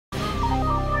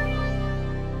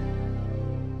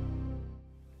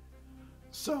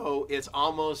So it's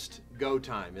almost go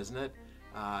time, isn't it?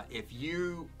 If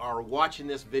you are watching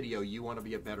this video, you want to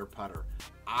be a better putter.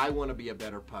 I want to be a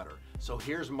better putter. So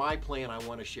here's my plan I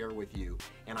want to share with you.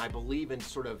 And I believe in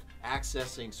sort of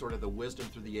accessing sort of the wisdom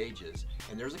through the ages.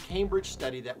 And there's a Cambridge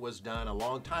study that was done a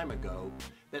long time ago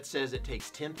that says it takes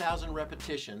 10,000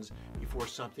 repetitions before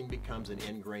something becomes an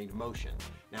ingrained motion.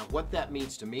 Now what that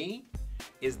means to me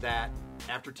is that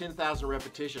after 10,000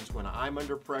 repetitions, when I'm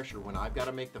under pressure, when I've got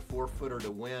to make the 4-footer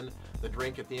to win the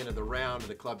drink at the end of the round of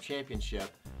the club championship,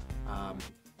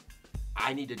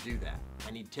 I need to do that.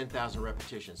 I need 10,000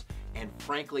 repetitions. And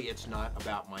frankly, it's not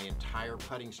about my entire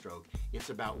putting stroke. It's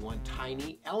about one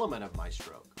tiny element of my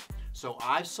stroke. So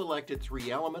I've selected 3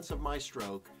 elements of my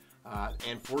stroke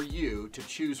and for you to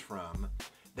choose from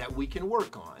that we can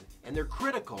work on. And they're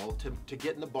critical to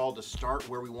getting the ball to start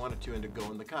where we want it to and to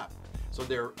go in the cup. So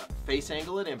they're face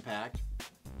angle at impact,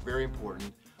 very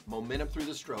important. Momentum through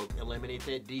the stroke, eliminate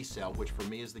that decel, which for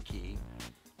me is the key.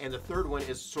 And the third one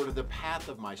is sort of the path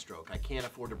of my stroke. I can't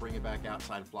afford to bring it back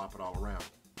outside and flop it all around.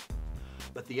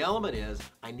 But the element is,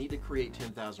 I need to create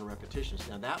 10,000 repetitions.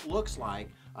 Now that looks like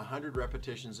 100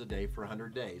 repetitions a day for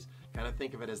 100 days. Kind of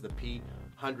think of it as the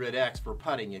P100X for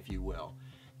putting, if you will.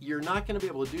 You're not going to be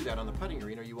able to do that on the putting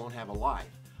green or you won't have a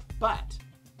life. But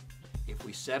if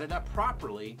we set it up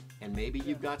properly, and maybe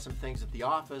you've got some things at the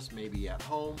office, maybe at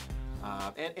home,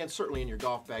 and certainly in your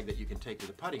golf bag that you can take to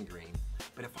the putting green.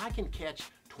 But if I can catch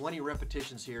 20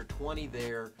 repetitions here, 20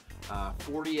 there,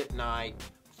 40 at night,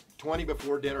 20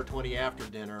 before dinner, 20 after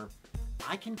dinner,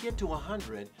 I can get to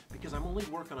 100 because I'm only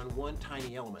working on one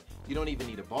tiny element. You don't even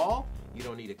need a ball. You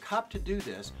don't need a cup to do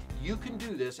this. You can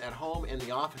do this at home, in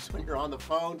the office, when you're on the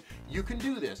phone. You can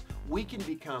do this. We can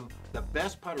become the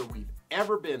best putter we've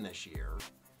ever been this year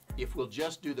if we'll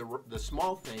just do the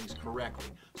small things correctly.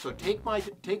 So take my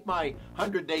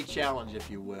 100-day challenge,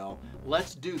 if you will.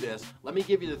 Let's do this. Let me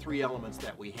give you the 3 elements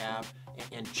that we have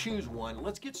and choose one.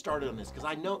 Let's get started on this because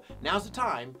I know now's the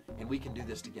time and we can do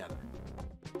this together.